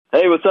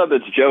Hey, what's up?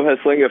 It's Joe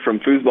Heslinga from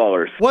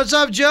FOOSBALLERS. What's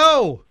up,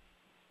 Joe?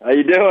 How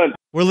you doing?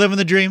 We're living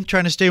the dream,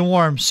 trying to stay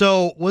warm.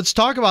 So let's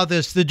talk about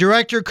this. The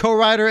director,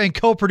 co-writer, and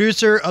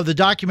co-producer of the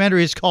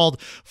documentary is called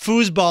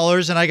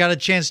FOOSBALLERS, and I got a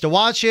chance to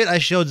watch it. I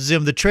showed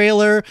Zim the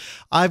trailer.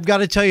 I've got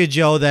to tell you,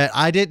 Joe, that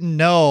I didn't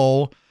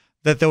know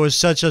that there was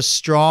such a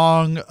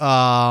strong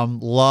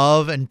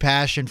love and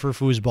passion for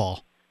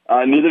foosball.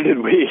 Neither did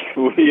we.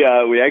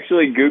 We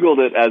actually Googled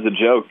it as a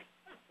joke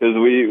because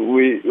we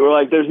were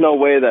like, "There's no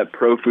way that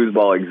pro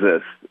foosball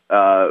exists."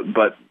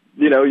 But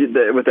you know,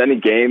 with any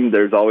game,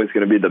 there's always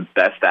going to be the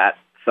best at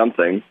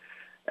something.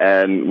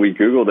 And we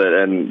Googled it,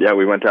 and yeah,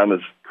 we went down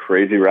this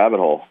crazy rabbit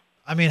hole.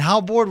 I mean,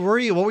 how bored were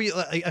you? What were you?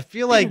 I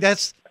feel like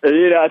that's.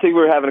 You know, I think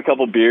we were having a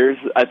couple beers.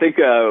 I think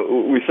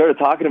we started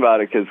talking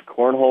about it because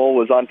cornhole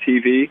was on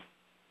TV.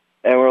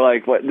 And we're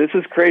like, "What? This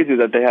is crazy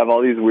that they have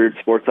all these weird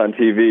sports on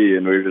TV,"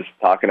 and we were just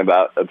talking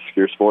about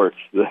obscure sports.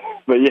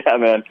 But yeah,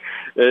 man,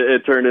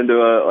 it turned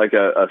into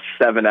a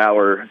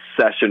 7-hour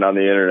session on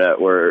the internet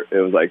where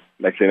it was like,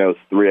 next thing you know, it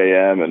was 3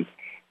 a.m. and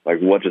like,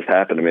 what just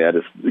happened to me? I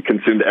just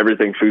consumed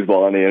everything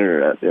foosball on the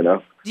internet. You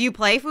know? Do you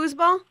play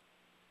foosball?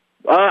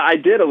 I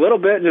did a little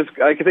bit. Just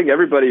I think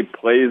everybody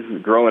plays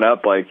growing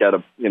up, like at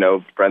a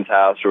friend's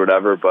house or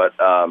whatever. But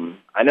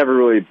I never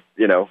really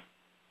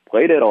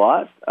played it a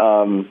lot,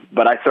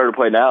 but I started to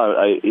play now.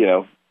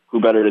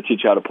 Who better to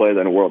teach how to play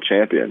than a world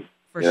champion?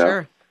 For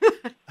sure.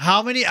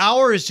 How many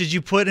hours did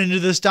you put into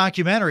this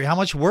documentary? How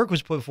much work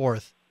was put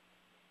forth?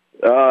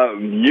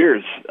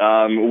 Years.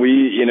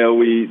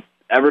 We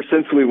ever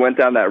since we went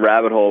down that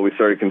rabbit hole, we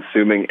started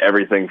consuming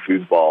everything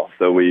foosball.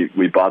 So we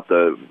bought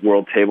the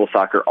World Table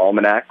Soccer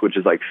Almanac, which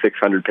is like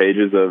 600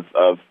 pages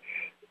of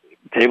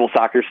table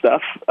soccer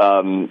stuff,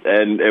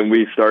 and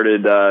we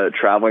started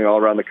traveling all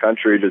around the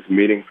country, just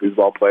meeting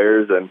foosball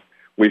players, and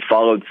we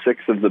followed 6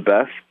 of the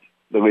best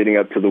leading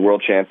up to the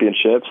World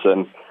Championships.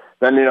 And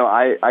then,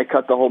 I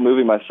cut the whole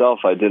movie myself.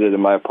 I did it in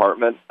my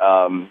apartment,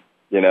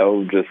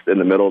 just in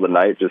the middle of the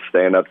night, just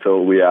staying up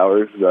till wee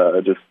hours,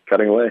 just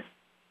cutting away.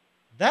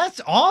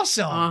 That's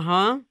awesome.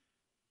 Uh-huh.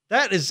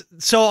 That is,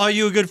 so are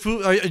you a good,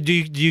 do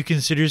you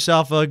consider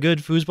yourself a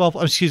good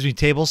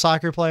table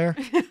soccer player?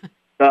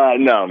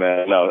 No,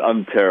 man, no,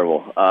 I'm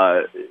terrible.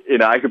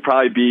 I could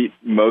probably beat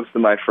most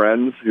of my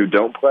friends who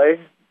don't play,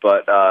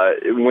 but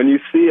when you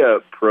see a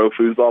pro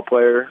foosball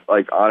player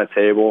like on a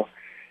table,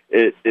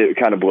 it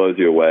kind of blows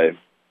you away.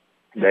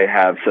 They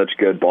have such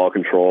good ball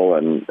control,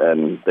 and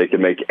they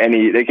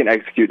can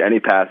execute any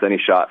pass, any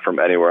shot from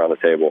anywhere on the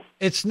table.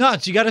 It's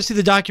nuts. You got to see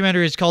the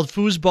documentary. It's called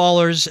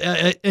FOOSBALLERS,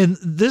 and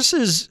this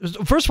is,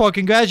 first of all,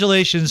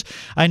 congratulations.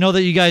 I know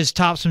that you guys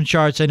topped some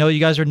charts. I know you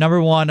guys are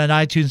 #1 on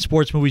iTunes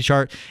Sports Movie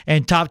Chart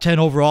and top 10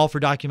 overall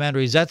for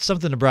documentaries. That's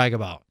something to brag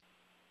about.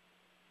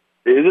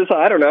 Is this?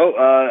 I don't know.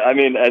 I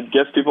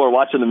guess people are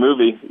watching the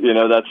movie.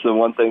 That's the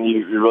one thing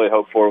you really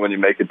hope for when you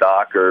make a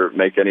doc or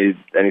make any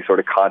sort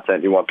of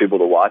content. You want people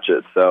to watch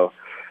it. So,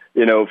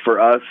 for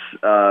us,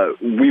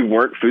 we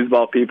weren't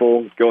foosball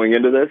people going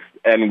into this,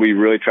 and we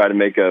really try to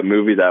make a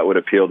movie that would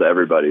appeal to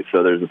everybody.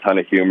 So there's a ton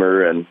of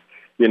humor, and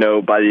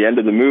by the end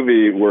of the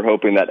movie, we're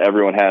hoping that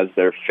everyone has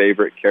their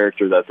favorite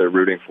character that they're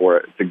rooting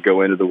for to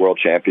go into the World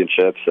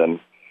Championships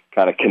and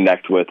kind of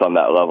connect with on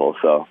that level.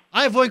 So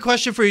I have one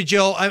question for you,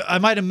 Joe. I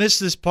might have missed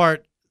this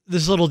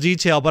little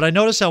detail, but I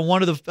noticed on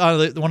one of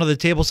the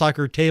table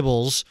soccer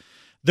tables,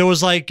 there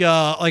was like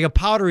a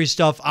powdery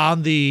stuff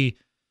on the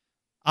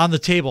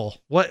table.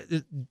 What,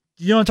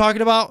 you know what I'm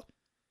talking about?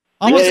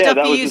 Yeah,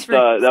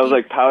 that was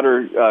like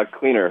powder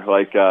cleaner,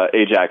 like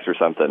Ajax or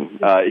something.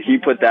 He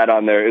put that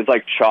on there. It was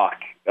like chalk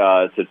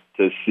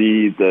to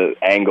see the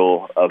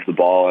angle of the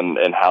ball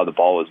and how the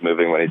ball was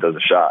moving when he does a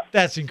shot.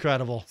 That's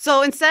incredible.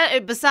 So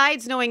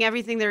besides knowing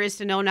everything there is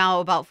to know now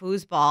about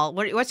foosball,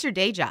 what's your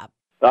day job?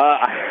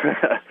 I'm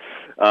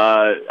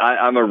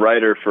a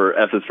writer for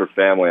F is for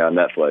Family on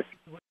Netflix.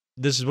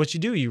 This is what you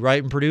do. You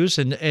write and produce,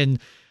 and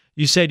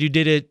you said you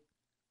did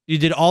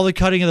all the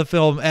cutting of the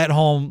film at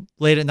home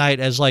late at night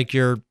as like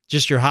your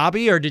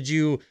hobby, or did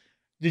you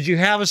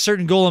have a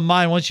certain goal in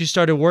mind once you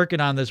started working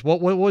on this?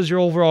 What was your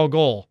overall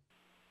goal?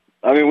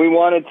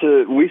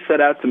 We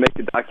set out to make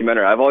a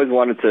documentary. I've always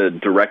wanted to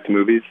direct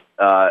movies,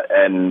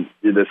 and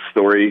this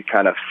story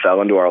kind of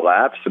fell into our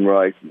laps, and we're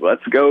like,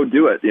 let's go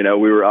do it. We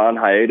were on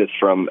hiatus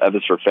from F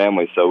is for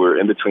Family, so we were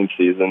in between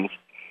seasons,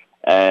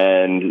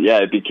 and yeah,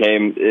 it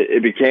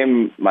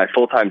became my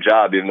full-time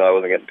job, even though I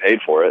wasn't getting paid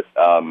for it,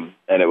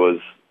 and it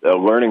was a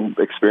learning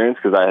experience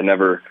because I had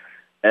never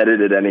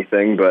edited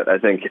anything, but I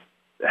think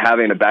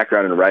having a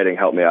background in writing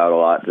helped me out a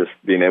lot, just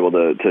being able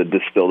to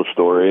distill the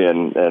story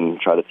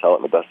and try to tell it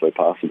in the best way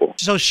possible.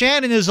 So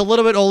Shannon is a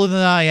little bit older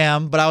than I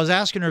am, but I was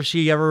asking her if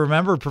she ever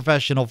remembered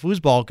professional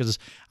foosball because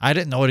I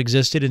didn't know it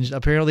existed, and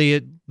apparently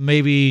it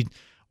maybe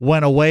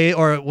went away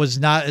or it was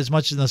not as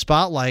much in the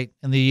spotlight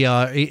in the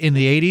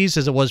 80s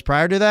as it was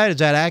prior to that. Is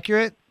that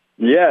accurate?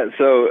 Yeah,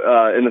 so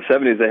in the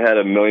 70s they had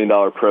 $1 million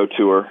pro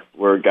tour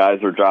where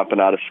guys were dropping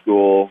out of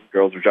school,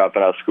 girls were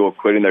dropping out of school,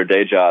 quitting their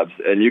day jobs,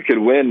 and you could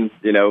win,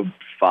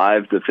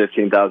 $5,000 to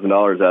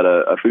 $15,000 at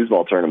a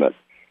foosball tournament.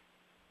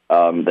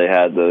 They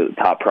had the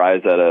top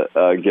prize at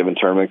a given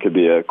tournament could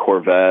be a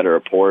Corvette or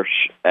a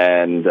Porsche,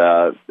 and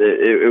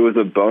it was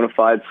a bona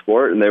fide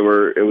sport, and it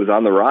was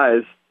on the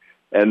rise.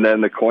 And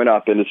then the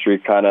coin-op industry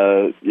kind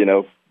of,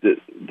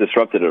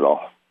 disrupted it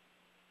all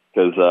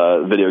because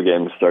video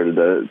games started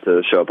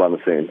to show up on the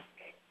scene.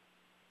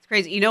 It's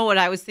crazy. You know what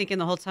I was thinking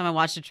the whole time I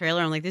watched the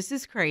trailer? I'm like, this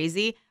is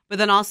crazy. But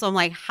then also I'm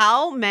like,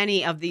 how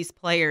many of these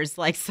players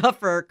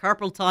suffer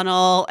carpal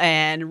tunnel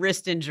and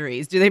wrist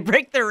injuries? Do they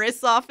break their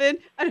wrists often?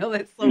 I know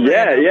that's so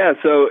random. Yeah.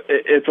 So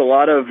it's a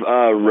lot of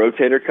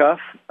rotator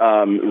cuff,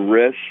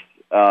 wrist,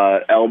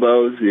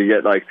 elbows. You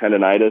get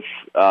tendonitis.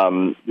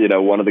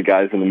 One of the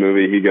guys in the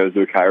movie, he goes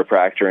to a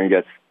chiropractor and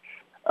gets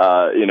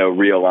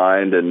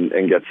realigned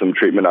and gets some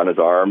treatment on his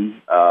arm.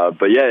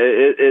 But yeah,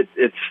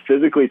 it's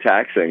physically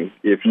taxing.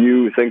 If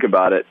you think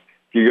about it,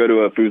 if you go to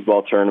a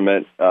foosball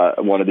tournament,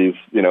 one of these,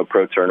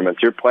 pro tournaments,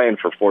 you're playing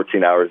for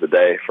 14 hours a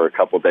day for a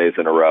couple days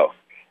in a row.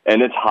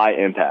 And it's high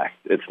impact.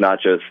 It's not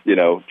just,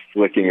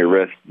 flicking your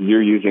wrist.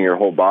 You're using your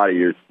whole body.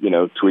 You're,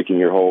 tweaking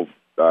your whole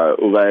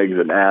legs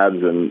and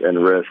abs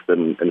and wrist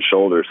and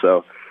shoulder.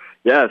 So,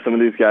 yeah, some of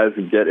these guys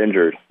get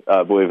injured,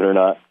 believe it or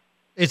not.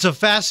 It's a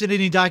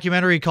fascinating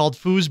documentary called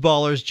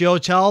Foosballers. Joe,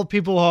 tell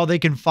people how they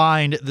can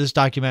find this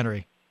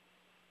documentary.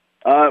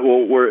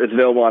 It's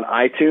available on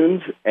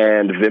iTunes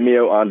and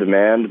Vimeo on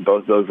demand.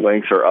 Both those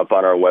links are up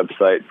on our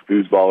website,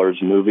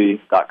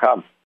 foosballersmovie.com.